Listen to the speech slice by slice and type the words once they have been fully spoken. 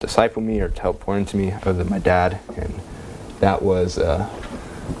disciple me or to help pour into me other than my dad, and that would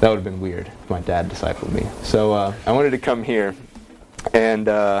have been weird if my dad discipled me. So I wanted to come here, and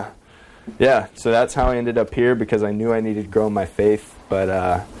so that's how I ended up here, because I knew I needed to grow in my faith.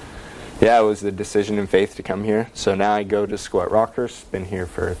 But it was the decision in faith to come here. So now I go to school at Rockhurst. Been here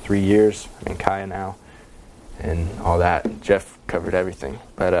for 3 years. I'm in Kaya now, and all that. Jeff covered everything.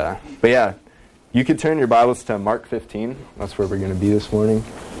 But yeah, you could turn your Bibles to Mark 15. That's where we're going to be this morning.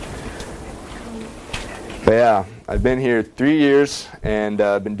 But yeah, I've been here 3 years, and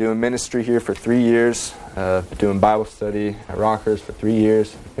I've been doing ministry here for 3 years. Doing Bible study at Rockhurst for 3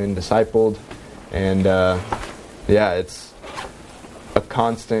 years. Been discipled, and it's a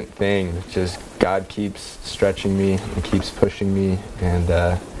constant thing. Just God keeps stretching me and keeps pushing me,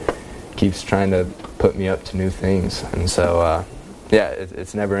 and keeps trying to put me up to new things. And so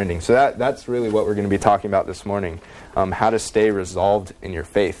it's never ending. So that's really what we're going to be talking about this morning. How to stay resolved in your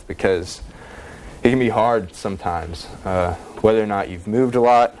faith, because it can be hard sometimes, whether or not you've moved a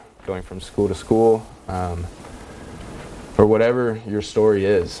lot, going from school to school, or whatever your story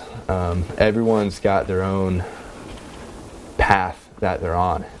is. Everyone's got their own path that they're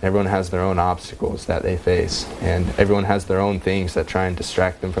on. Everyone has their own obstacles that they face, and everyone has their own things that try and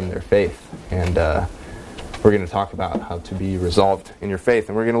distract them from their faith. And we're going to talk about how to be resolved in your faith,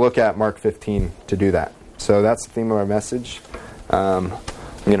 and we're going to look at Mark 15 to do that. So that's the theme of our message. I'm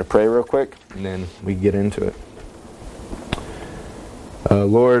going to pray real quick, and then we get into it.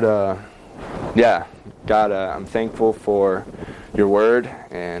 Lord, God, I'm thankful for your word,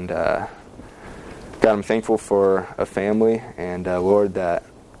 and God, I'm thankful for a family, and Lord, that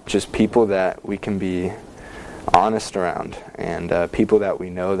just people that we can be honest around, and people that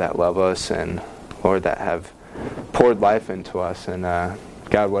we know that love us, and Lord, that have poured life into us. And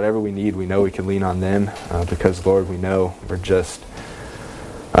God, whatever we need, we know we can lean on them, because Lord, we know we're just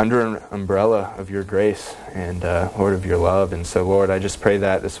under an umbrella of your grace and Lord, of your love. And so Lord, I just pray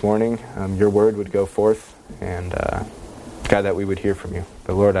that this morning your word would go forth, and God, that we would hear from you.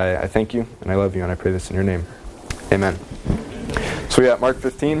 But Lord, I thank you, and I love you, and I pray this in your name. Amen. So we got Mark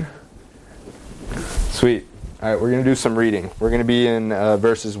 15. Sweet. All right, we're going to do some reading. We're going to be in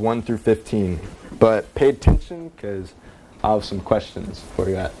verses 1 through 15. But pay attention, because I'll have some questions for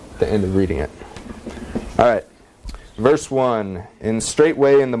you at the end of reading it. All right. Verse 1, And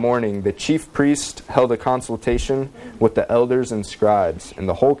straightway in the morning the chief priest held a consultation with the elders and scribes and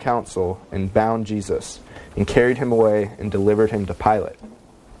the whole council, and bound Jesus, and carried him away, and delivered him to Pilate.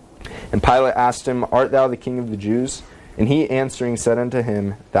 And Pilate asked him, Art thou the king of the Jews? And he answering said unto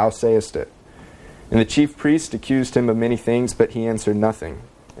him, Thou sayest it. And the chief priest accused him of many things, but he answered nothing.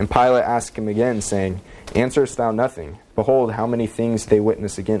 And Pilate asked him again, saying, Answerest thou nothing? Behold, how many things they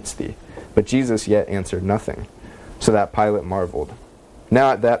witness against thee. But Jesus yet answered nothing. So that Pilate marveled.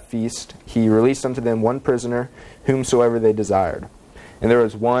 Now at that feast he released unto them one prisoner, whomsoever they desired. And there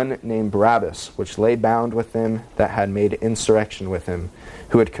was one named Barabbas, which lay bound with them that had made insurrection with him,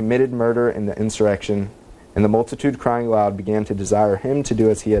 who had committed murder in the insurrection. And the multitude crying aloud began to desire him to do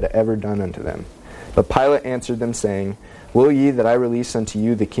as he had ever done unto them. But Pilate answered them, saying, Will ye that I release unto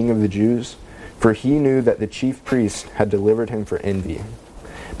you the king of the Jews? For he knew that the chief priest had delivered him for envy.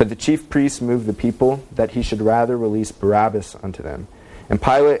 But the chief priests moved the people, that he should rather release Barabbas unto them. And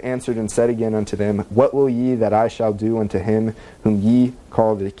Pilate answered and said again unto them, What will ye that I shall do unto him whom ye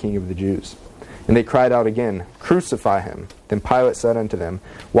call the king of the Jews? And they cried out again, Crucify him. Then Pilate said unto them,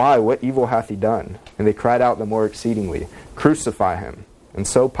 Why, what evil hath he done? And they cried out the more exceedingly, Crucify him. And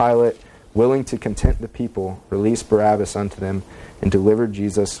so Pilate, willing to content the people, released Barabbas unto them, and delivered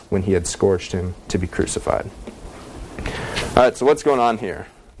Jesus, when he had scourged him, to be crucified. All right, so what's going on here?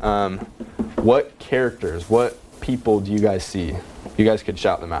 What characters, what people do you guys see? You guys could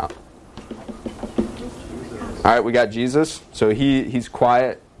shout them out. All right, we got Jesus. So he's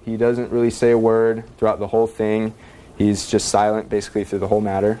quiet. He doesn't really say a word throughout the whole thing. He's just silent basically through the whole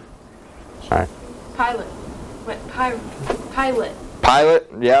matter. All right. Pilate. Pilate,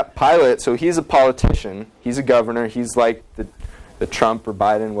 yeah, Pilate. So he's a politician. He's a governor. He's like the Trump or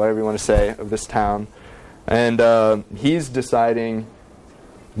Biden, whatever you want to say, of this town. And he's deciding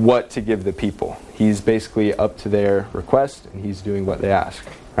what to give the people. He's basically up to their request, and he's doing what they ask.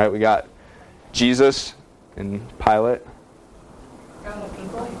 All right, we got Jesus and Pilate.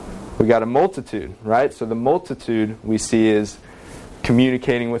 We got a multitude, right? So the multitude we see is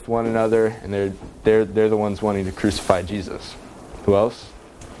communicating with one another, and they're the ones wanting to crucify Jesus. Who else?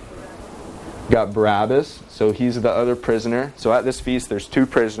 We got Barabbas. So he's the other prisoner. So at this feast, there's two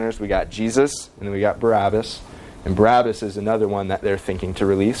prisoners. We got Jesus, and then we got Barabbas. And Barabbas is another one that they're thinking to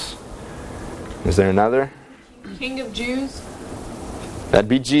release. Is there another? King of Jews. That'd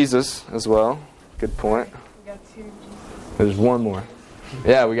be Jesus as well. Good point. We got two Jesus. There's one more.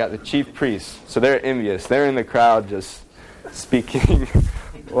 Yeah, we got the chief priests. So they're envious. They're in the crowd just speaking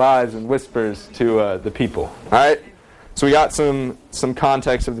lies and whispers to the people. All right? So we got some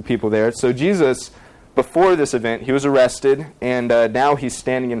context of the people there. So Jesus, before this event, he was arrested, and now he's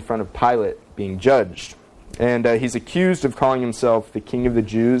standing in front of Pilate being judged. And he's accused of calling himself the King of the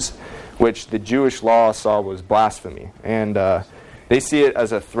Jews, which the Jewish law saw was blasphemy. And they see it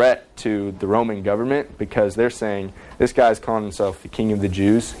as a threat to the Roman government because they're saying, this guy's calling himself the King of the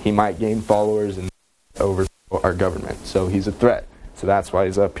Jews. He might gain followers and overthrow our government. So he's a threat. So that's why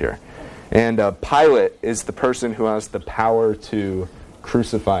he's up here. And Pilate is the person who has the power to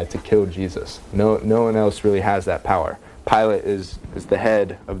crucify, to kill Jesus. No one else really has that power. Pilate is the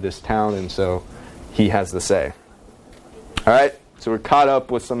head of this town, and so he has the say. All right, so we're caught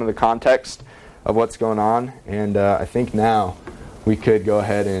up with some of the context of what's going on, and I think now we could go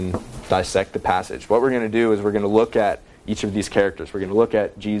ahead and dissect the passage. What we're going to do is we're going to look at each of these characters. We're going to look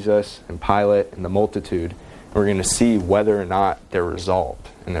at Jesus and Pilate and the multitude, and we're going to see whether or not they're resolved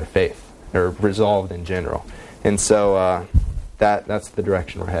in their faith, or resolved in general. And so that's the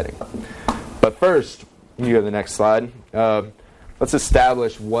direction we're heading. But first, you can go to the next slide. Let's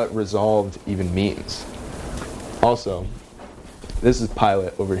establish what resolved even means. Also, this is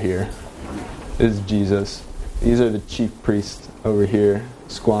Pilate over here. This is Jesus. These are the chief priests over here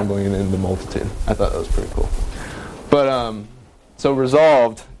squabbling in the multitude. I thought that was pretty cool. But so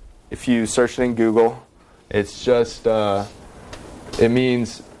resolved, if you search it in Google, it's just it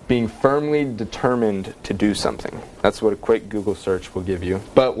means being firmly determined to do something. That's what a quick Google search will give you.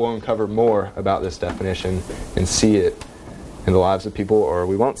 But we'll uncover more about this definition and see it in the lives of people, or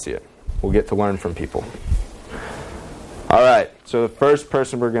we won't see it. We'll get to learn from people. All right, so the first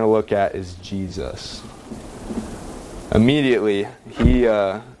person we're going to look at is Jesus. Immediately,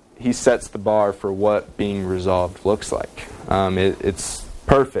 he sets the bar for what being resolved looks like. It's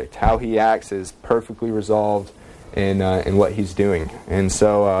perfect. How he acts is perfectly resolved in what he's doing. And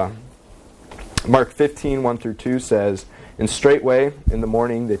so Mark 15, 1 through 2 says, "And straightway in the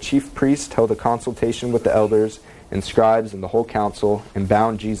morning the chief priest held a consultation with the elders and scribes and the whole council, and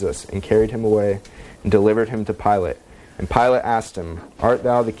bound Jesus, and carried him away, and delivered him to Pilate. And Pilate asked him, Art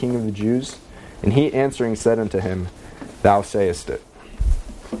thou the King of the Jews? And he answering said unto him, Thou sayest it."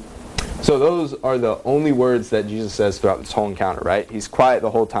 So those are the only words that Jesus says throughout this whole encounter, right? He's quiet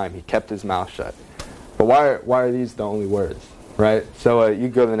the whole time. He kept his mouth shut. But why are these the only words, right? So you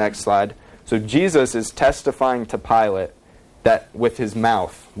go to the next slide. So Jesus is testifying to Pilate that with his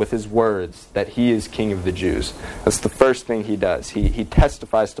mouth, with his words, that he is King of the Jews. That's the first thing he does. He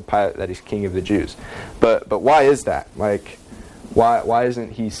testifies to Pilate that he's King of the Jews. But why is that? Like, why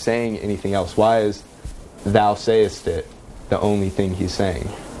isn't he saying anything else? Why is "Thou sayest it" the only thing he's saying?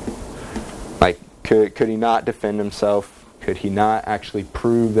 Like, could he not defend himself? Could he not actually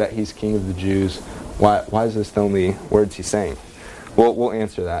prove that he's King of the Jews? Why is this the only words he's saying? We'll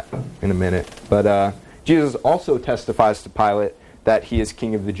answer that in a minute. But Jesus also testifies to Pilate that he is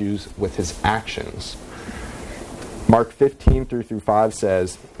King of the Jews with his actions. Mark 15 through 5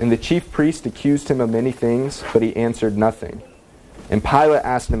 says, "And the chief priest accused him of many things, but he answered nothing. And Pilate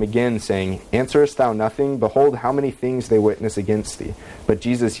asked him again, saying, Answerest thou nothing? Behold, how many things they witness against thee. But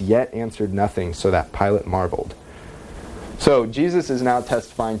Jesus yet answered nothing, so that Pilate marveled." So Jesus is now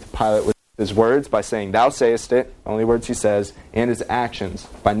testifying to Pilate with his words by saying, "Thou sayest it," only words he says, and his actions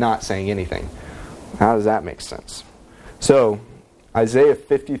by not saying anything. How does that make sense? So Isaiah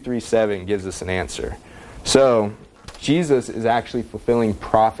 53:7 gives us an answer. So Jesus is actually fulfilling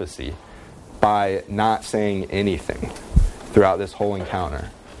prophecy by not saying anything throughout this whole encounter.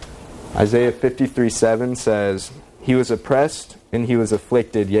 Isaiah 53:7 says, "He was oppressed and he was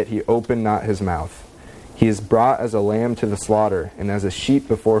afflicted, yet he opened not his mouth. He is brought as a lamb to the slaughter, and as a sheep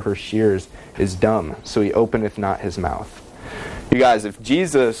before her shears is dumb, so he openeth not his mouth." You guys, if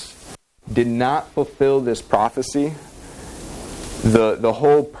Jesus did not fulfill this prophecy, the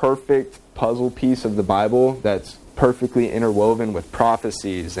whole perfect puzzle piece of the Bible that's perfectly interwoven with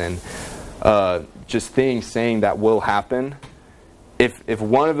prophecies and just things saying that will happen, if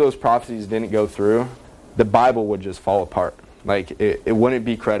one of those prophecies didn't go through, the Bible would just fall apart. Like, it wouldn't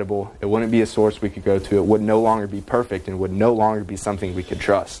be credible. It wouldn't be a source we could go to. It would no longer be perfect and would no longer be something we could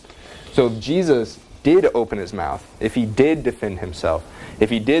trust. So if Jesus did open his mouth, if he did defend himself,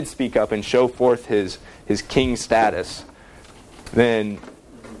 if he did speak up and show forth his king status, then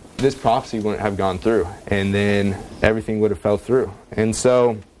this prophecy wouldn't have gone through, and then everything would have fell through. And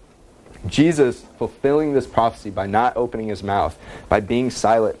so Jesus fulfilling this prophecy by not opening his mouth, by being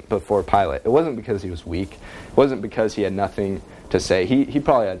silent before Pilate, it wasn't because he was weak. It wasn't because he had nothing to say. He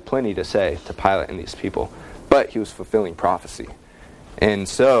probably had plenty to say to Pilate and these people, but he was fulfilling prophecy. And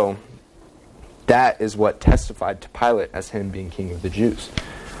so that is what testified to Pilate as him being king of the Jews.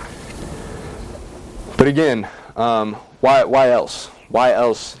 But again, why else? Why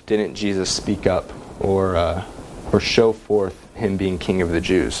else didn't Jesus speak up or show forth him being king of the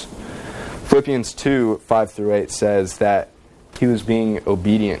Jews? Philippians 2, 5-8 says that he was being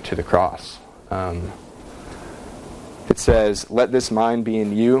obedient to the cross. It says, "Let this mind be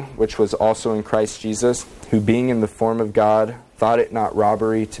in you, which was also in Christ Jesus, who being in the form of God, thought it not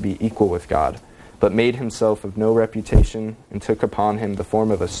robbery to be equal with God, but made himself of no reputation, and took upon him the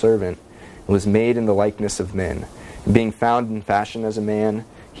form of a servant, and was made in the likeness of men. And being found in fashion as a man,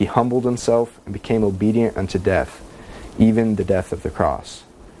 he humbled himself and became obedient unto death, even the death of the cross."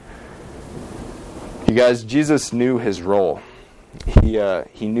 You guys, Jesus knew his role.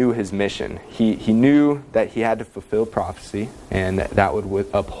 He knew his mission. He knew that he had to fulfill prophecy, and that would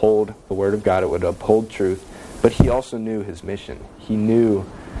uphold the word of God. It would uphold truth. But he also knew his mission. He knew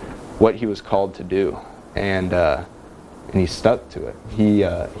what he was called to do, and he stuck to it.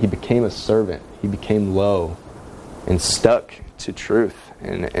 He became a servant. He became low, and stuck to truth,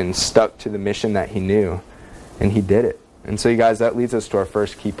 and stuck to the mission that he knew, and he did it. And so, you guys, that leads us to our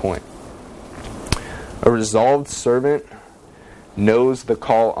first key point. A resolved servant knows the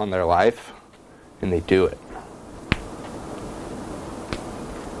call on their life, and they do it.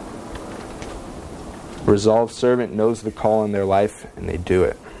 A resolved servant knows the call on their life, and they do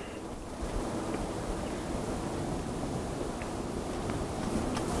it.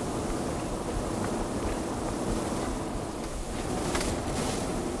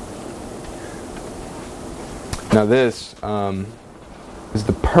 Now this is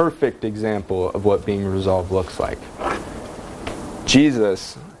the perfect example of what being resolved looks like.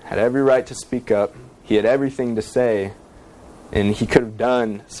 Jesus had every right to speak up. He had everything to say, and he could have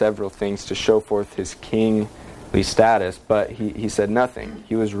done several things to show forth his kingly status, but he said nothing.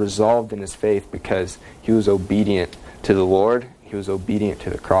 He was resolved in his faith because he was obedient to the Lord. He was obedient to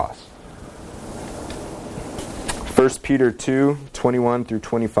the cross. 1 Peter 2,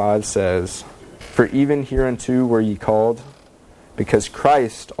 21-25 says, "For even hereunto were ye called, because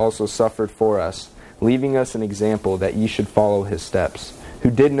Christ also suffered for us, leaving us an example that ye should follow his steps,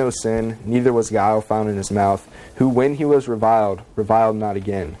 who did no sin, neither was guile found in his mouth, who when he was reviled not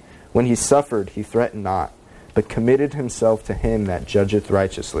again. When he suffered, he threatened not, but committed himself to him that judgeth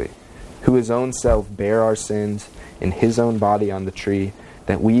righteously, who his own self bare our sins in his own body on the tree,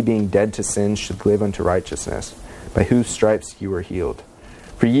 that we being dead to sin should live unto righteousness, by whose stripes ye were healed.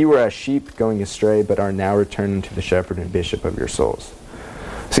 For ye were as sheep going astray, but are now returned unto the shepherd and bishop of your souls."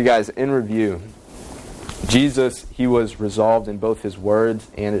 So guys, in review, Jesus, he was resolved in both his words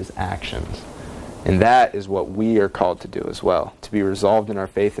and his actions. And that is what we are called to do as well, to be resolved in our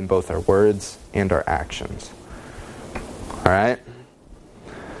faith in both our words and our actions. All right?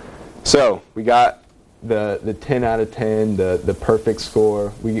 So, we got the 10 out of 10, the perfect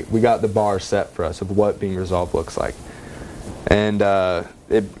score. We got the bar set for us of what being resolved looks like. And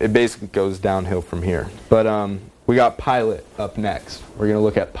it basically goes downhill from here. But we got Pilate up next. We're going to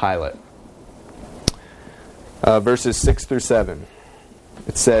look at Pilate. Verses 6-7.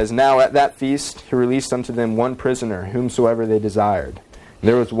 It says, "Now at that feast he released unto them one prisoner, whomsoever they desired. And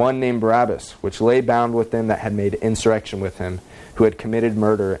there was one named Barabbas, which lay bound with them that had made insurrection with him, who had committed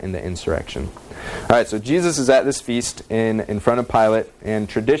murder in the insurrection." All right, so Jesus is at this feast in front of Pilate, and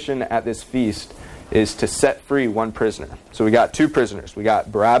tradition at this feast is to set free one prisoner. So we got two prisoners. We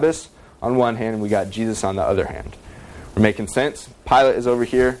got Barabbas on one hand, and we got Jesus on the other hand. We're making sense? Pilate is over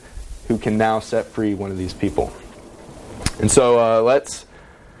here, who can now set free one of these people. And so let's,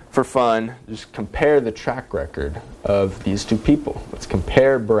 for fun, just compare the track record of these two people. Let's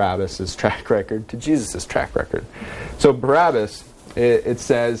compare Barabbas' track record to Jesus' track record. So Barabbas, it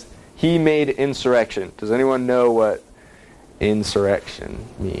says, he made insurrection. Does anyone know what insurrection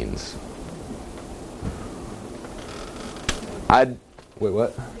means? Wait,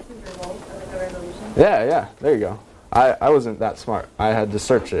 what? Yeah, there you go. I wasn't that smart. I had to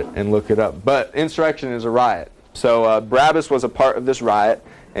search it and look it up. But insurrection is a riot. So Barabbas was a part of this riot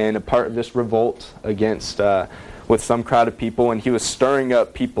and a part of this revolt against with some crowd of people, and he was stirring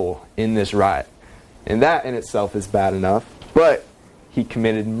up people in this riot. And that in itself is bad enough, but he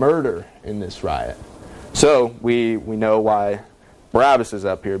committed murder in this riot. So we know why Barabbas is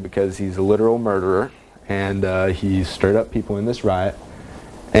up here, because he's a literal murderer, and he stirred up people in this riot.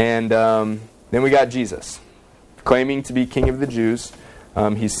 And then we got Jesus, claiming to be king of the Jews.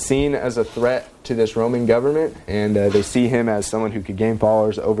 He's seen as a threat to this Roman government, and they see him as someone who could gain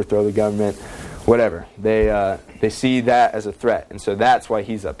followers, overthrow the government, whatever. They see that as a threat. And so that's why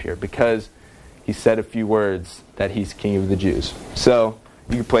he's up here, because he said a few words that he's king of the Jews. So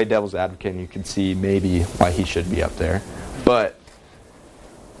you can play devil's advocate and you can see maybe why he should be up there. But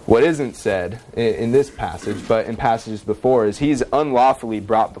what isn't said in this passage, but in passages before, is he's unlawfully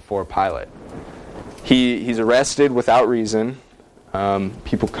brought before Pilate. He's arrested without reason.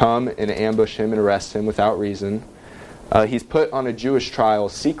 People come and ambush him and arrest him without reason. He's put on a Jewish trial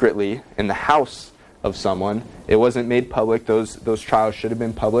secretly in the house of someone. It wasn't made public. Those trials should have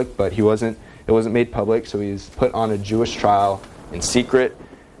been public, but it wasn't made public, so he's put on a Jewish trial in secret.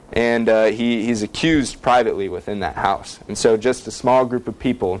 And he's accused privately within that house. And so just a small group of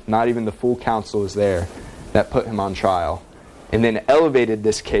people, not even the full council is there, that put him on trial. And then elevated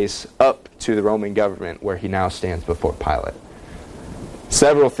this case up to the Roman government, where he now stands before Pilate.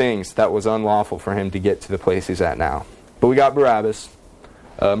 Several things that was unlawful for him to get to the place he's at now. But we got Barabbas,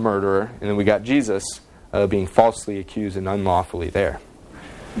 a murderer, and then we got Jesus being falsely accused and unlawfully there.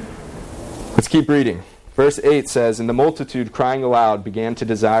 Let's keep reading. Verse 8 says, "And the multitude, crying aloud, began to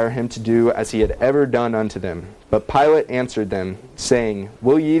desire him to do as he had ever done unto them. But Pilate answered them, saying,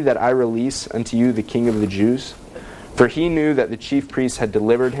 Will ye that I release unto you the King of the Jews? For he knew that the chief priests had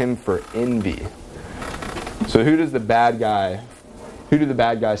delivered him for envy." So who do the bad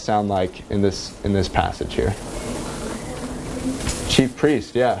guys sound like in this passage here? Chief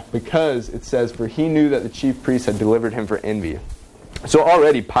priest, yeah. Because it says, "For he knew that the chief priests had delivered him for envy." So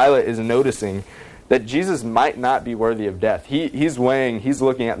already Pilate is noticing that Jesus might not be worthy of death. He's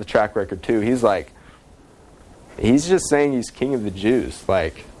looking at the track record too. He's just saying he's king of the Jews.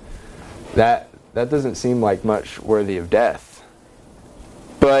 Like, that doesn't seem like much worthy of death.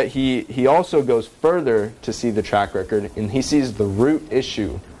 But he also goes further to see the track record, and he sees the root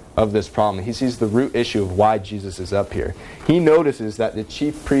issue of this problem. He sees the root issue of why Jesus is up here. He notices that the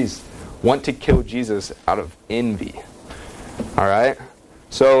chief priests want to kill Jesus out of envy. All right?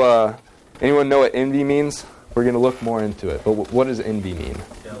 So, anyone know what envy means? We're going to look more into it. But what does envy mean?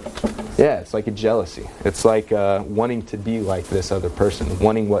 Jealousy. Yeah, it's like a jealousy. It's like wanting to be like this other person,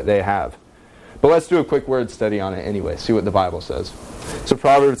 wanting what they have. But let's do a quick word study on it anyway, see what the Bible says. So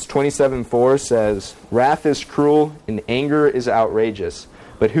Proverbs 27:4 says, "Wrath is cruel and anger is outrageous,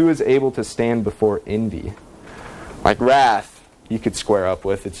 but who is able to stand before envy?" Like wrath, you could square up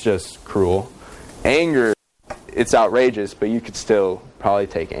with. It's just cruel. Anger, it's outrageous, but you could still probably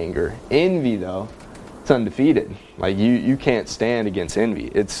take anger. Envy, though, it's undefeated. Like you can't stand against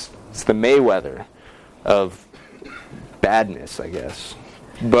envy. It's the Mayweather of badness, I guess.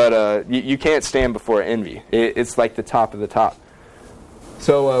 But you can't stand before envy. It's like the top of the top.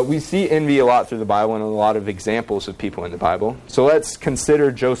 So we see envy a lot through the Bible and a lot of examples of people in the Bible. So let's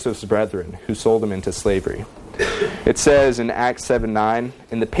consider Joseph's brethren who sold him into slavery. It says in Acts 7:9,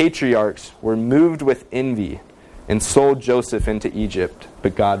 "And the patriarchs were moved with envy and sold Joseph into Egypt,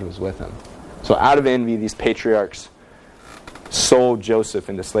 but God was with him." So out of envy, these patriarchs sold Joseph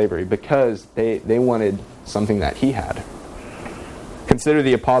into slavery because they wanted something that he had. Consider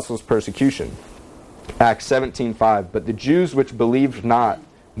the apostles' persecution. Acts 17:5, "But the Jews which believed not,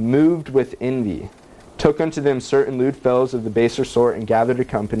 moved with envy, took unto them certain lewd fellows of the baser sort, and gathered a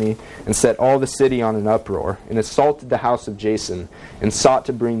company, and set all the city on an uproar, and assaulted the house of Jason, and sought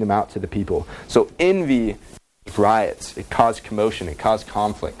to bring them out to the people." So envy riots, it caused commotion, it caused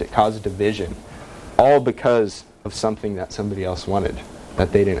conflict, it caused division, all because of something that somebody else wanted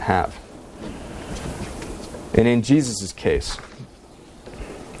that they didn't have. And in Jesus' case,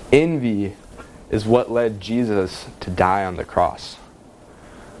 envy is what led Jesus to die on the cross.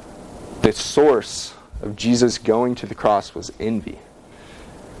 The source of Jesus going to the cross was envy.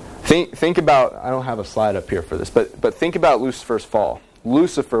 Think about, I don't have a slide up here for this, but think about Lucifer's fall.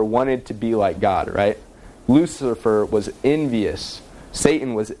 Lucifer wanted to be like God, right? Lucifer was envious.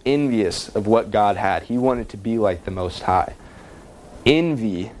 Satan was envious of what God had. He wanted to be like the Most High.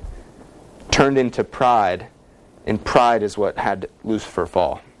 Envy turned into pride, and pride is what had Lucifer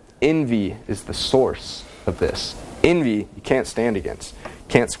fall. Envy is the source of this. Envy, you can't stand against.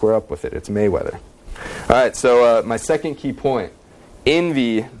 Can't square up with it. It's Mayweather. All right, so my second key point.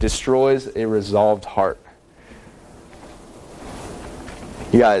 Envy destroys a resolved heart.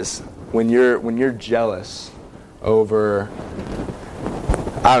 You guys, when you're jealous over,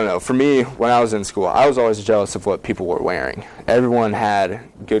 I don't know, for me, when I was in school, I was always jealous of what people were wearing. Everyone had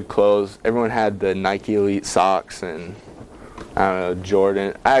good clothes. Everyone had the Nike Elite socks and, I don't know,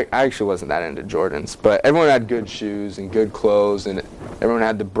 Jordan. I actually wasn't that into Jordans, but everyone had good shoes and good clothes, and everyone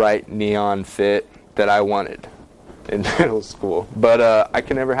had the bright neon fit that I wanted in middle school. But I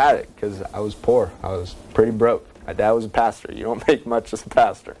could never have it because I was poor. I was pretty broke. My dad was a pastor. You don't make much as a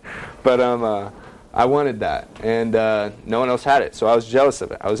pastor. But I wanted that, and no one else had it, so I was jealous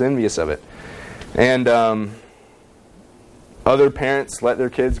of it. I was envious of it. And other parents let their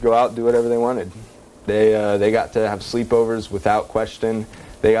kids go out and do whatever they wanted. They got to have sleepovers without question.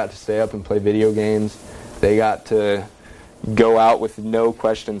 They got to stay up and play video games. They got to go out with no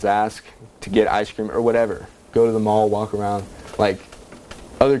questions asked to get ice cream or whatever. Go to the mall, walk around. Like,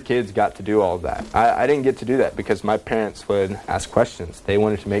 other kids got to do all of that. I didn't get to do that because my parents would ask questions. They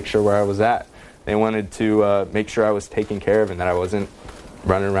wanted to make sure where I was at. They wanted to make sure I was taken care of and that I wasn't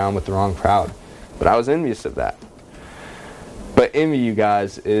running around with the wrong crowd. But I was envious of that. But envy, you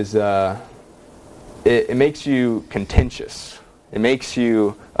guys, is it makes you contentious. It makes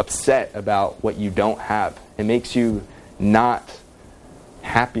you upset about what you don't have. It makes you not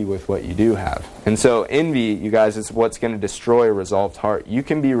happy with what you do have. And so envy, you guys, is what's going to destroy a resolved heart. You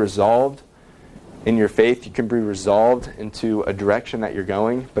can be resolved in your faith. You can be resolved into a direction that you're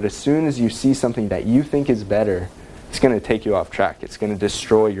going. But as soon as you see something that you think is better, it's going to take you off track. It's going to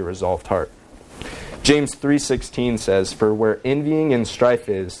destroy your resolved heart. James 3:16 says, "For where envying and strife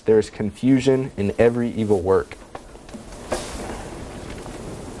is, there is confusion in every evil work."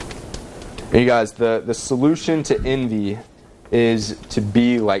 And you guys, the solution to envy is to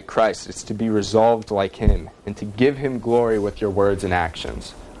be like Christ. It's to be resolved like Him and to give Him glory with your words and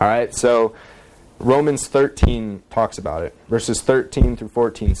actions. All right, so Romans 13 talks about it. Verses 13 through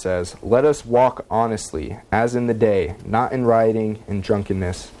 14 says, "Let us walk honestly, as in the day, not in rioting and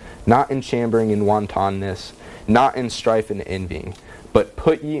drunkenness, not in chambering and wantonness, not in strife and envying, but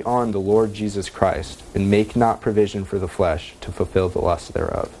put ye on the Lord Jesus Christ, and make not provision for the flesh to fulfill the lust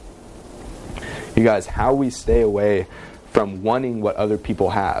thereof." You guys, how we stay away from wanting what other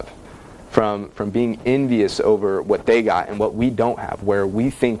people have, from being envious over what they got and what we don't have, where we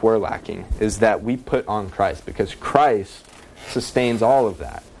think we're lacking, is that we put on Christ, because Christ sustains all of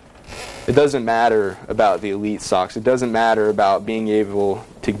that. It doesn't matter about the elite socks. It doesn't matter about being able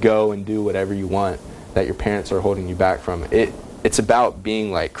to go and do whatever you want that your parents are holding you back from. It's about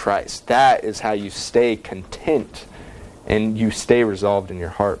being like Christ. That is how you stay content and you stay resolved in your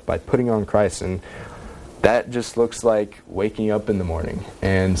heart, by putting on Christ. And that just looks like waking up in the morning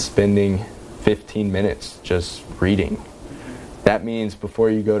and spending 15 minutes just reading. That means before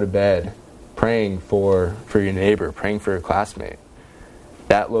you go to bed, praying for your neighbor, praying for your classmate.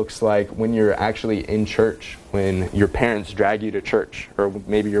 That looks like when you're actually in church, when your parents drag you to church, or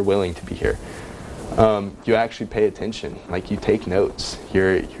maybe you're willing to be here. You actually pay attention, like you take notes.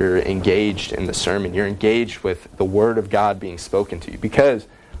 You're engaged in the sermon. You're engaged with the Word of God being spoken to you. Because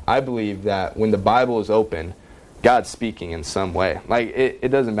I believe that when the Bible is open, God's speaking in some way. Like, it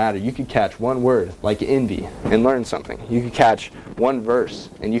doesn't matter. You could catch one word, like envy, and learn something. You could catch one verse,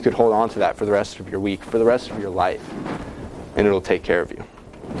 and you could hold on to that for the rest of your week, for the rest of your life, and it'll take care of you.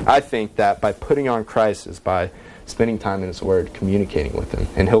 I think that by putting on Christ is by spending time in His Word, communicating with Him,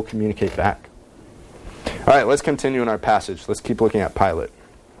 and He'll communicate back. All right, let's continue in our passage. Let's keep looking at Pilate.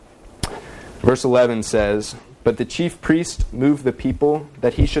 Verse 11 says, "But the chief priest moved the people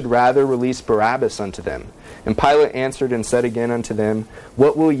that he should rather release Barabbas unto them. And Pilate answered and said again unto them,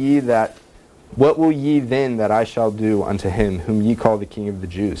 What will ye then that I shall do unto him whom ye call the King of the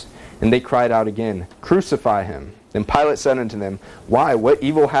Jews? And they cried out again, Crucify him. Then Pilate said unto them, Why, what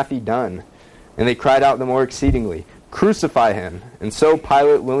evil hath he done? And they cried out the more exceedingly, Crucify him. And so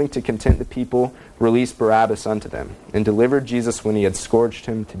Pilate, willing to content the people, released Barabbas unto them, and delivered Jesus when he had scourged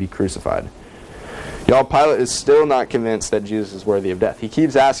him to be crucified." Y'all, Pilate is still not convinced that Jesus is worthy of death. He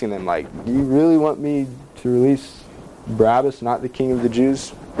keeps asking them, like, do you really want me to release Barabbas, not the King of the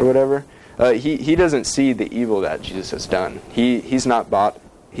Jews, or whatever? He doesn't see the evil that Jesus has done. He's not bought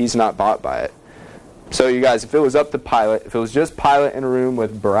by it. So you guys, if it was up to Pilate, if it was just Pilate in a room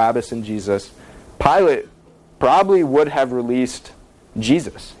with Barabbas and Jesus, Pilate probably would have released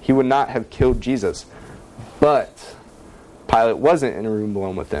Jesus. He would not have killed Jesus. But Pilate wasn't in a room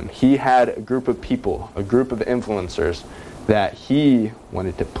alone with them. He had a group of people, a group of influencers that he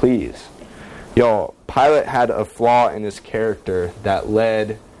wanted to please. Y'all, Pilate had a flaw in his character that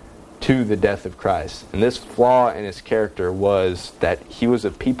led to the death of Christ. And this flaw in his character was that he was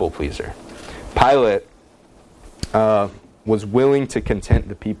a people pleaser. Pilate was willing to content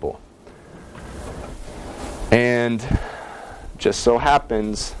the people. And just so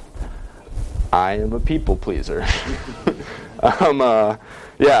happens, I am a people pleaser. I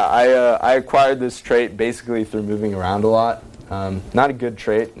acquired this trait basically through moving around a lot. Not a good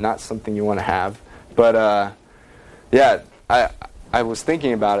trait, not something you want to have. But I was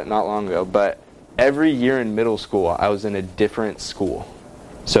thinking about it not long ago, but every year in middle school, I was in a different school.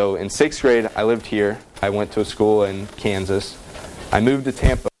 So in 6th grade, I lived here. I went to a school in Kansas. I moved to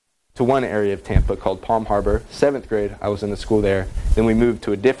Tampa, to one area of Tampa called Palm Harbor. 7th grade, I was in a school there. Then we moved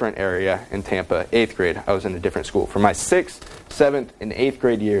to a different area in Tampa. 8th grade, I was in a different school. For my 6th, 7th, and 8th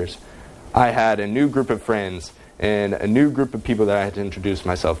grade years, I had a new group of friends and a new group of people that I had to introduce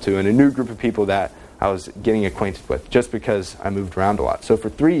myself to and a new group of people that I was getting acquainted with just because I moved around a lot. So for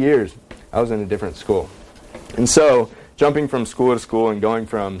 3 years, I was in a different school. And so jumping from school to school and going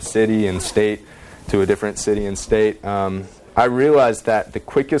from city and state to a different city and state, I realized that the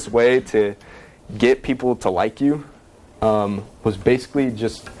quickest way to get people to like you was basically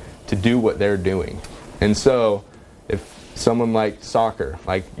just to do what they're doing. And so if someone liked soccer,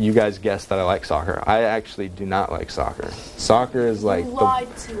 like you guys guessed that I like soccer, I actually do not like soccer. Soccer is like you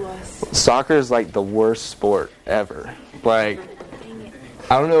lied to us. Soccer is like the worst sport ever. Like,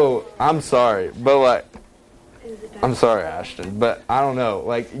 I don't know, I'm sorry, but like, I'm sorry, Ashton, but I don't know.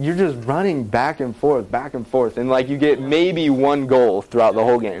 Like, you're just running back and forth, and like you get maybe one goal throughout the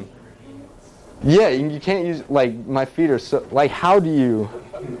whole game. Yeah, you can't use, like, my feet are so, like, how do you,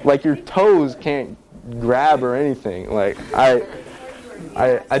 like, your toes can't grab or anything. Like,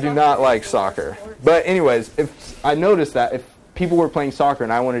 I do not like soccer. But anyways, if I noticed that if people were playing soccer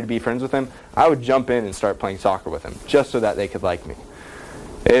and I wanted to be friends with them, I would jump in and start playing soccer with them just so that they could like me.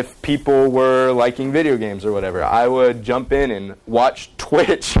 If people were liking video games or whatever, I would jump in and watch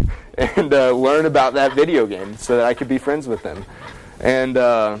Twitch and learn about that video game so that I could be friends with them. And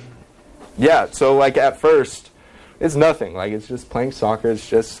yeah, so like at first, it's nothing. Like, it's just playing soccer. It's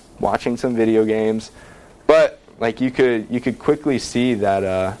just watching some video games. But like you could quickly see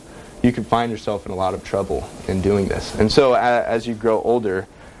that you could find yourself in a lot of trouble in doing this. And so as you grow older,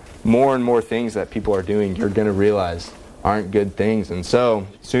 more and more things that people are doing, you're going to realize aren't good things. And so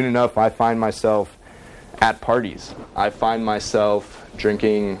soon enough, I find myself at parties. I find myself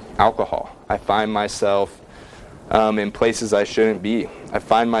drinking alcohol. I find myself in places I shouldn't be. I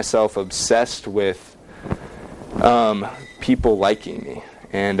find myself obsessed with people liking me,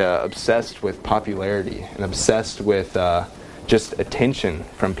 and obsessed with popularity, and obsessed with just attention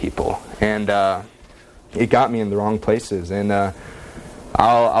from people. And it got me in the wrong places. And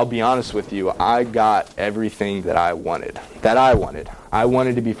I'll be honest with you, I got everything that I wanted. I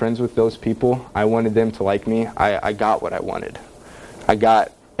wanted to be friends with those people. I wanted them to like me. I got what I wanted. I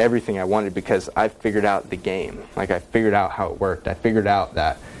got everything I wanted because I figured out the game. Like, I figured out how it worked. I figured out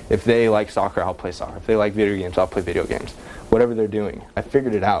that if they like soccer, I'll play soccer. If they like video games, I'll play video games. Whatever they're doing, I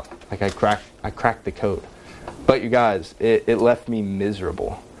figured it out. Like, I cracked the code. But you guys, it left me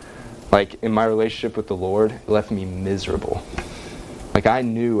miserable. Like, in my relationship with the Lord, it left me miserable. Like, I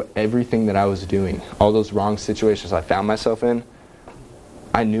knew everything that I was doing, all those wrong situations I found myself in,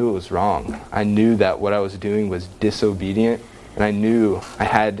 I knew it was wrong. I knew that what I was doing was disobedient, and I knew I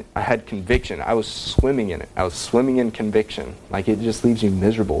had conviction. I was swimming in it. I was swimming in conviction. Like, it just leaves you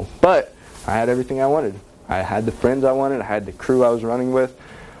miserable. But I had everything I wanted. I had the friends I wanted. I had the crew I was running with.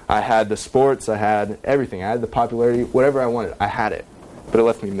 I had the sports. I had everything. I had the popularity. Whatever I wanted, I had it. But it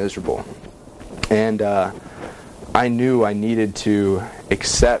left me miserable. And I knew I needed to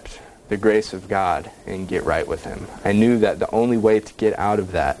accept the grace of God and get right with Him. I knew that the only way to get out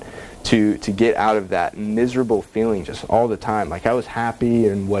of that, to get out of that miserable feeling just all the time, like I was happy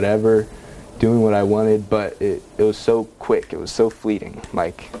and whatever, doing what I wanted, but it was so quick, it was so fleeting.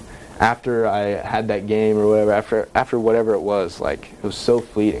 Like, after I had that game or whatever, after whatever it was, like, it was so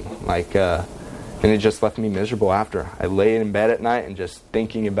fleeting. Like, and it just left me miserable after. I lay in bed at night and just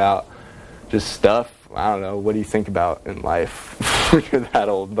thinking about just stuff. I don't know, what do you think about in life when you're that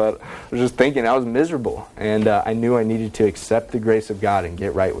old? But I was just thinking, I was miserable. And I knew I needed to accept the grace of God and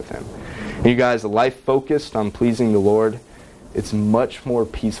get right with Him. And you guys, a life focused on pleasing the Lord, it's much more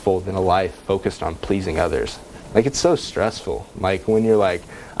peaceful than a life focused on pleasing others. Like, it's so stressful. Like, when you're like,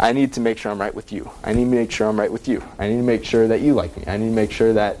 I need to make sure I'm right with you. I need to make sure I'm right with you. I need to make sure that you like me. I need to make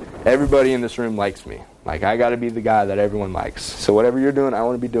sure that everybody in this room likes me. Like, I got to be the guy that everyone likes. So whatever you're doing, I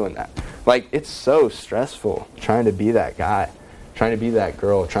want to be doing that. Like, it's so stressful trying to be that guy, trying to be that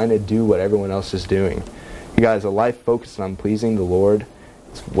girl, trying to do what everyone else is doing. You guys, a life focused on pleasing the Lord,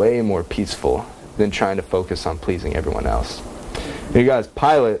 it's way more peaceful than trying to focus on pleasing everyone else. You guys,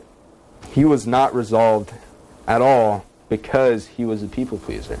 Pilate, he was not resolved at all because he was a people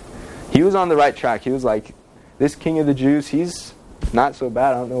pleaser. He was on the right track. He was like, this king of the Jews, he's not so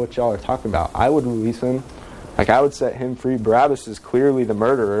bad. I don't know what y'all are talking about. I would release him. Like, I would set him free. Barabbas is clearly the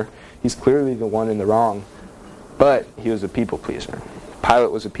murderer. He's clearly the one in the wrong. But he was a people pleaser.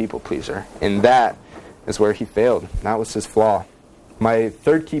 Pilate was a people pleaser. And that is where he failed. That was his flaw. My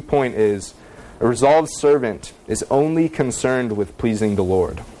third key point is A resolved servant is only concerned with pleasing the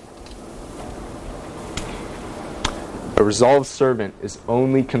Lord. A resolved servant is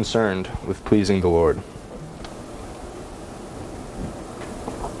only concerned with pleasing the Lord.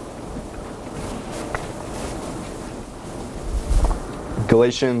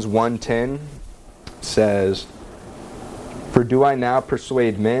 Galatians 1:10 says, "For do I now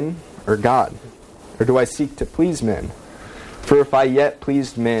persuade men or God? Or do I seek to please men? For if I yet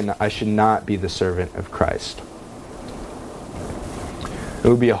pleased men, I should not be the servant of Christ." It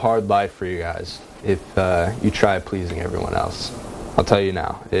would be a hard life for you guys if you try pleasing everyone else. I'll tell you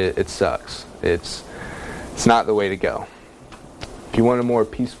now, it sucks. It's not the way to go. If you want a more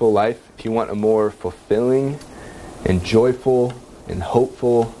peaceful life, if you want a more fulfilling and joyful and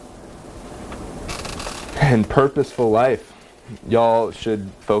hopeful and purposeful life, y'all should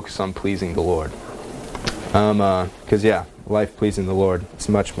focus on pleasing the Lord. Because life pleasing the Lord is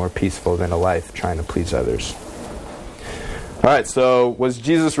much more peaceful than a life trying to please others. Alright, so was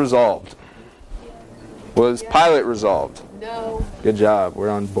Jesus resolved? Was Pilate resolved? No. Good job, we're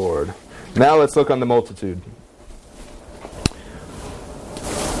on board. Now let's look on the multitude.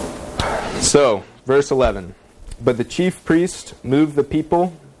 So, verse 11. But the chief priest moved the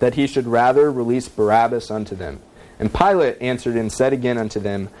people that he should rather release Barabbas unto them. And Pilate answered and said again unto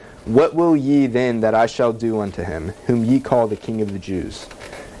them, What will ye then that I shall do unto him, whom ye call the King of the Jews?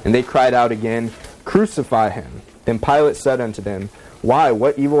 And they cried out again, Crucify him. Then Pilate said unto them, Why,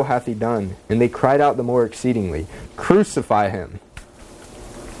 what evil hath he done? And they cried out the more exceedingly, Crucify him.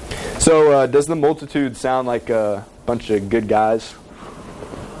 So, does the multitude sound like a bunch of good guys?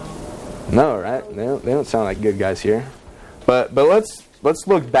 No, right? They don't sound like good guys here. But let's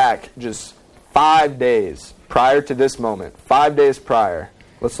look back just 5 days prior to this moment. 5 days prior.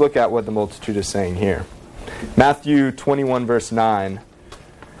 Let's look at what the multitude is saying here. Matthew 21 verse 9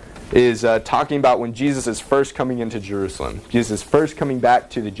 is talking about when Jesus is first coming into Jerusalem. Jesus is first coming back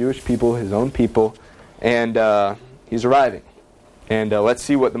to the Jewish people, his own people, and he's arriving. And let's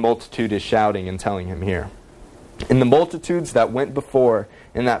see what the multitude is shouting and telling him here. And the multitudes that went before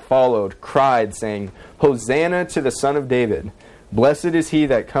and that followed cried, saying, Hosanna to the Son of David. Blessed is he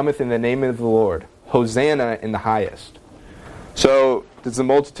that cometh in the name of the Lord. Hosanna in the highest. So, does the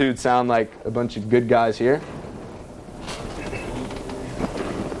multitude sound like a bunch of good guys here?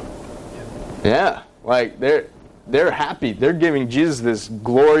 Yeah, like they're happy. They're giving Jesus this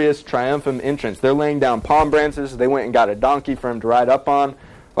glorious, triumphant entrance. They're laying down palm branches. They went and got a donkey for him to ride up on.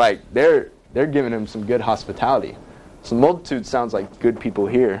 Like, they're giving him some good hospitality. So the multitude sounds like good people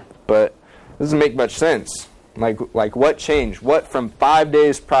here, but it doesn't make much sense. Like what changed? What from 5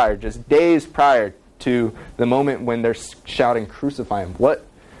 days prior, just days prior to the moment when they're shouting, Crucify him?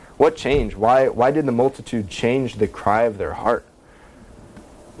 What changed? Why did the multitude change the cry of their heart?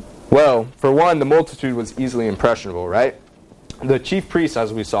 Well, for one, the multitude was easily impressionable, right? The chief priests,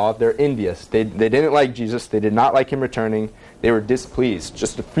 as we saw, they're envious. They didn't like Jesus. They did not like him returning. They were displeased.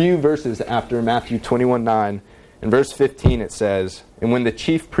 Just a few verses after Matthew 21:9, in verse 15 it says, And when the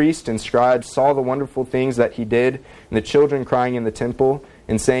chief priests and scribes saw the wonderful things that he did, and the children crying in the temple,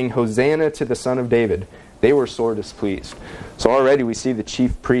 and saying, Hosanna to the Son of David, they were sore displeased. So already we see the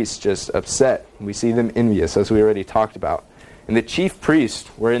chief priests just upset. We see them envious, as we already talked about. And the chief priests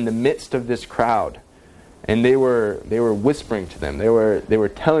were in the midst of this crowd, and they were whispering to them. They were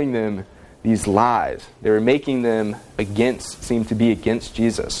telling them these lies. They were making them seem to be against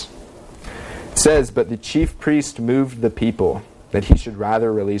Jesus. It says, But the chief priest moved the people that he should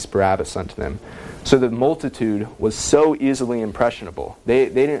rather release Barabbas unto them. So the multitude was so easily impressionable. They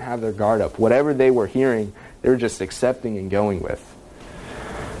didn't have their guard up. Whatever they were hearing, they were just accepting and going with.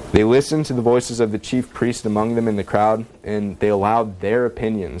 They listened to the voices of the chief priest among them in the crowd, and they allowed their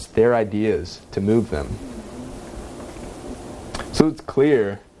opinions, their ideas, to move them. So it's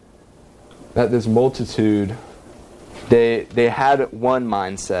clear that this multitude, they had one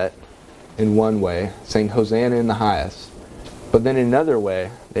mindset in one way, saying Hosanna in the highest. But then in another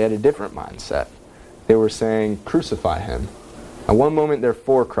way, they had a different mindset. They were saying, Crucify him. At one moment they're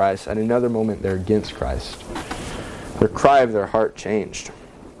for Christ, at another moment they're against Christ. The cry of their heart changed.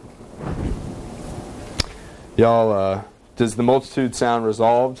 Y'all, does the multitude sound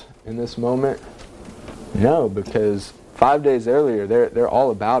resolved in this moment? No, because 5 days earlier, they're all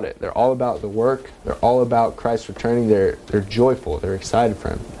about it. They're all about the work. They're all about Christ returning. They're joyful. They're excited for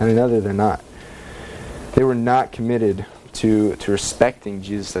him. And another, they're not. They were not committed to respecting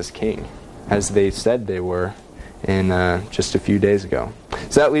Jesus as king, as they said they were in just a few days ago.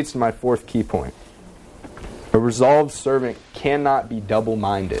 So that leads to my fourth key point. A resolved servant cannot be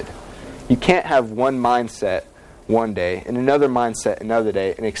double-minded. You can't have one mindset one day and another mindset another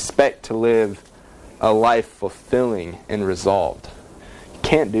day and expect to live a life fulfilling and resolved. You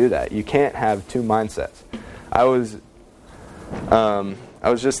can't do that. You can't have two mindsets. I was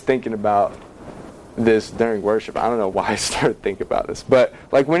just thinking about this during worship. I don't know why I started thinking about this, but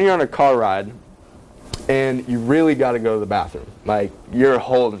like when you're on a car ride and you really got to go to the bathroom, like you're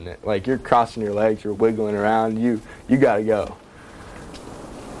holding it, like you're crossing your legs, you're wiggling around, you got to go.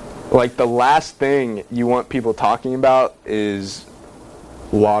 Like the last thing you want people talking about is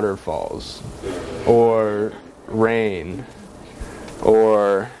waterfalls or rain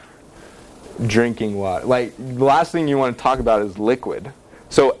or drinking water. Like the last thing you want to talk about is liquid.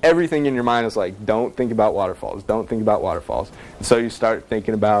 So everything in your mind is like, don't think about waterfalls. Don't think about waterfalls. And so you start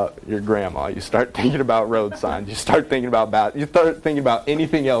thinking about your grandma. You start thinking about road signs. You start thinking about you start thinking about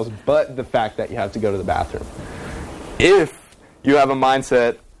anything else but the fact that you have to go to the bathroom. If you have a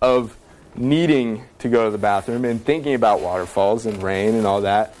mindset of needing to go to the bathroom and thinking about waterfalls and rain and all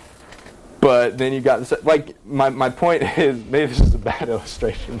that, but then you got this, like my point is, maybe this is a bad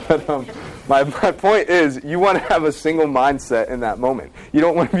illustration, but my point is you want to have a single mindset in that moment. You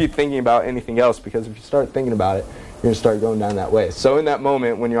don't want to be thinking about anything else, because if you start thinking about it, you're going to start going down that way. So in that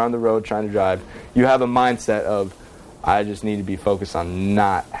moment when you're on the road trying to drive, you have a mindset of, I just need to be focused on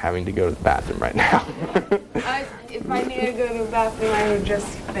not having to go to the bathroom right now. If I need to go to the bathroom, I would just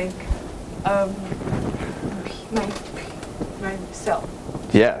think of myself.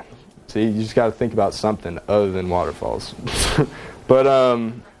 Yeah. See, you just got to think about something other than waterfalls. But,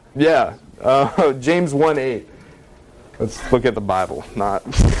 yeah. James 1:8. Let's look at the Bible, not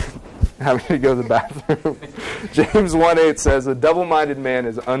having to go to the bathroom. James 1:8 says, a double-minded man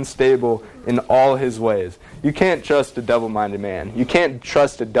is unstable in all his ways. You can't trust a double-minded man. You can't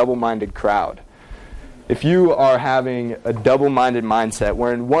trust a double-minded crowd. If you are having a double-minded mindset,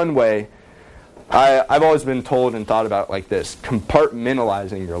 where in one way, I've always been told and thought about it like this,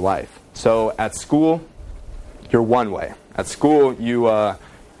 compartmentalizing your life. So at school, you're one way. At school, you're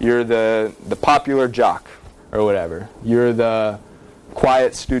the popular jock or whatever. You're the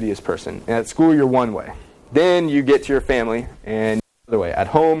quiet, studious person. And at school, you're one way. Then you get to your family, and the other way. At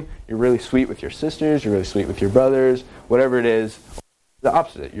home, you're really sweet with your sisters. You're really sweet with your brothers. Whatever it is, the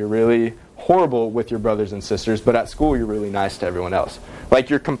opposite. You're really horrible with your brothers and sisters, but at school, you're really nice to everyone else. Like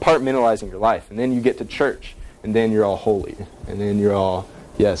you're compartmentalizing your life. And then you get to church, and then you're all holy. And then you're all,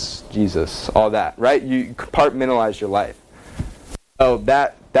 yes, Jesus, all that, right? You compartmentalize your life. So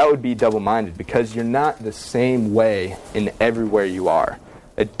that would be double-minded, because you're not the same way in everywhere you are.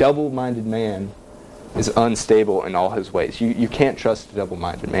 A double-minded man is unstable in all his ways. You can't trust a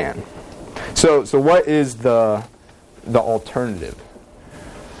double-minded man. So what is the alternative?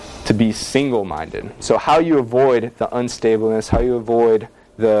 To be single-minded. So how you avoid the unstableness, how you avoid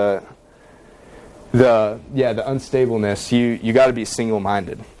the unstableness, you got to be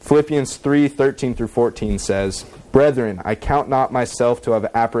single-minded. Philippians 3:13-14 says, Brethren, I count not myself to have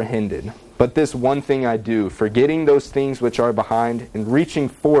apprehended, but this one thing I do, forgetting those things which are behind, and reaching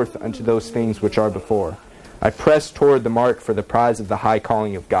forth unto those things which are before. I press toward the mark for the prize of the high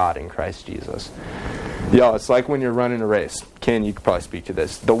calling of God in Christ Jesus. Y'all, it's like when you're running a race. Ken, you could probably speak to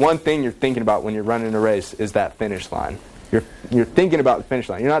this. The one thing you're thinking about when you're running a race is that finish line. You're thinking about the finish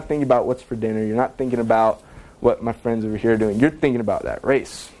line. You're not thinking about what's for dinner. You're not thinking about what my friends over here are doing. You're thinking about that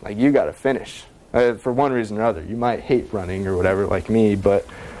race. Like, you got to finish. For one reason or other. You might hate running or whatever, like me, but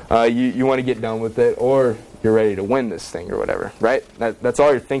you want to get done with it, or you're ready to win this thing or whatever, right? That's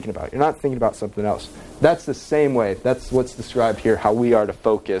all you're thinking about. You're not thinking about something else. That's the same way. That's what's described here, how we are to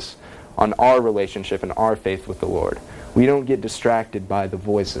focus on our relationship and our faith with the Lord. We don't get distracted by the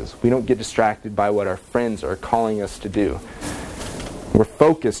voices. We don't get distracted by what our friends are calling us to do. We're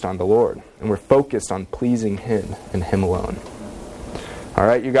focused on the Lord, and we're focused on pleasing Him and Him alone. All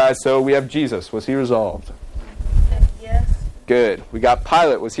right, you guys, so we have Jesus. Was He resolved? Yes. Good. We got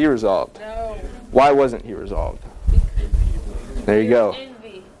Pilate. Was he resolved? No. Why wasn't he resolved? There you go.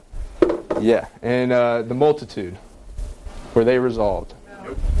 Envy. Yeah. And the multitude, were they resolved?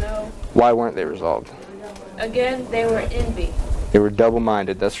 No. Why weren't they resolved? Again, they were envy. They were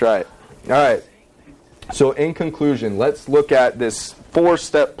double-minded. That's right. All right. So in conclusion, let's look at this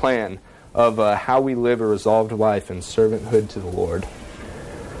 4-step plan of how we live a resolved life in servanthood to the Lord.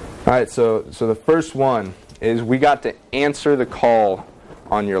 All right, so the first one is we got to answer the call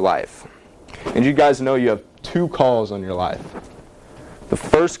on your life. And you guys know you have 2 calls on your life. The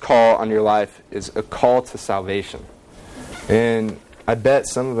first call on your life is a call to salvation. And I bet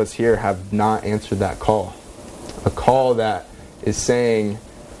some of us here have not answered that call. A call that is saying,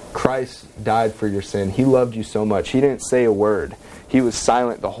 Christ died for your sin. He loved you so much. He didn't say a word. He was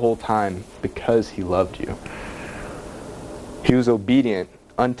silent the whole time because He loved you. He was obedient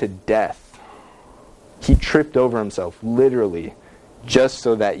unto death He tripped over himself, literally, just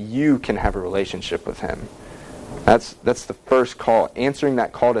so that you can have a relationship with him. That's the first call. Answering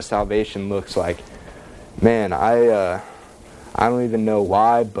that call to salvation looks like, man, I don't even know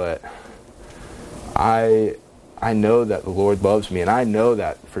why, but I know that the Lord loves me, and I know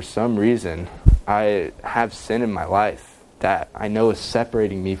that for some reason I have sin in my life that I know is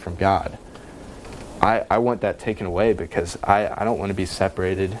separating me from God. I want that taken away because I don't want to be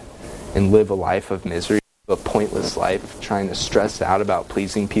separated and live a life of misery, a pointless life, trying to stress out about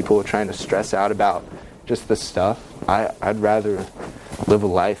pleasing people, trying to stress out about just the stuff. I'd rather live a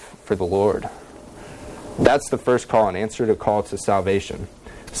life for the Lord. That's the first call, an answer to call to salvation.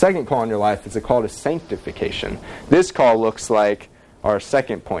 Second call in your life is a call to sanctification. This call looks like our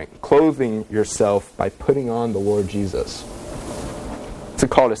second point, clothing yourself by putting on the Lord Jesus. It's a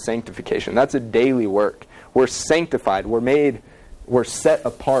call to sanctification. That's a daily work. We're sanctified. We're set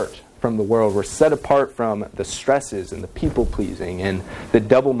apart from the world. We're set apart from the stresses and the people-pleasing and the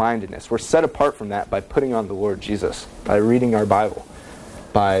double-mindedness. We're set apart from that by putting on the Lord Jesus, by reading our Bible,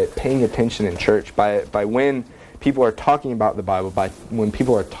 by paying attention in church, by when people are talking about the Bible, by when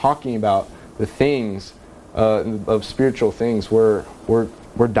people are talking about the things of spiritual things, we're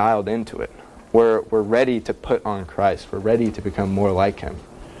dialed into it. We're ready to put on Christ. We're ready to become more like Him.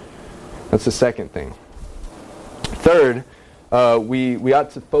 That's the second thing. Third, we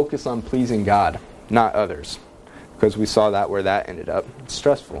ought to focus on pleasing God, not others, because we saw that where that ended up. It's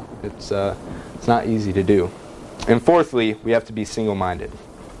stressful. It's not easy to do. And fourthly, we have to be single-minded.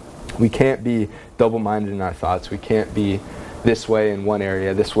 We can't be double-minded in our thoughts. We can't be this way in one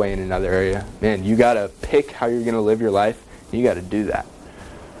area, this way in another area. Man, you got to pick how you're going to live your life. You got to do that.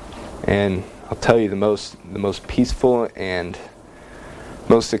 And I'll tell you, the most peaceful and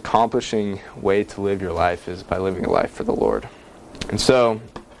most accomplishing way to live your life is by living a life for the Lord. And so,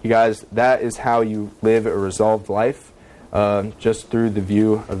 you guys, that is how you live a resolved life, just through the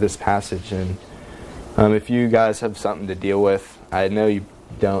view of this passage. And if you guys have something to deal with, I know you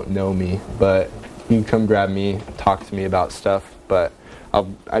don't know me, but you can come grab me, talk to me about stuff. But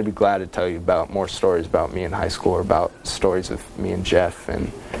I'd be glad to tell you about more stories about me in high school, or about stories of me and Jeff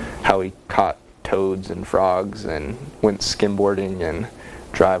and how we caught toads and frogs and went skimboarding and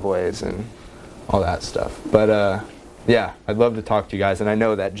driveways and all that stuff. But yeah, I'd love to talk to you guys. And I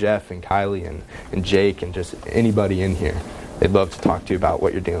know that Jeff and Kylie and Jake and just anybody in here, they'd love to talk to you about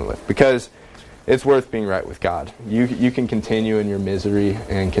what you're dealing with, because it's worth being right with God. You can continue in your misery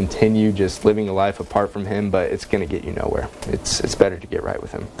and continue just living a life apart from Him, but it's going to get you nowhere. It's better to get right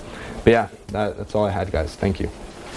with Him. But yeah, that's all I had, guys. Thank you.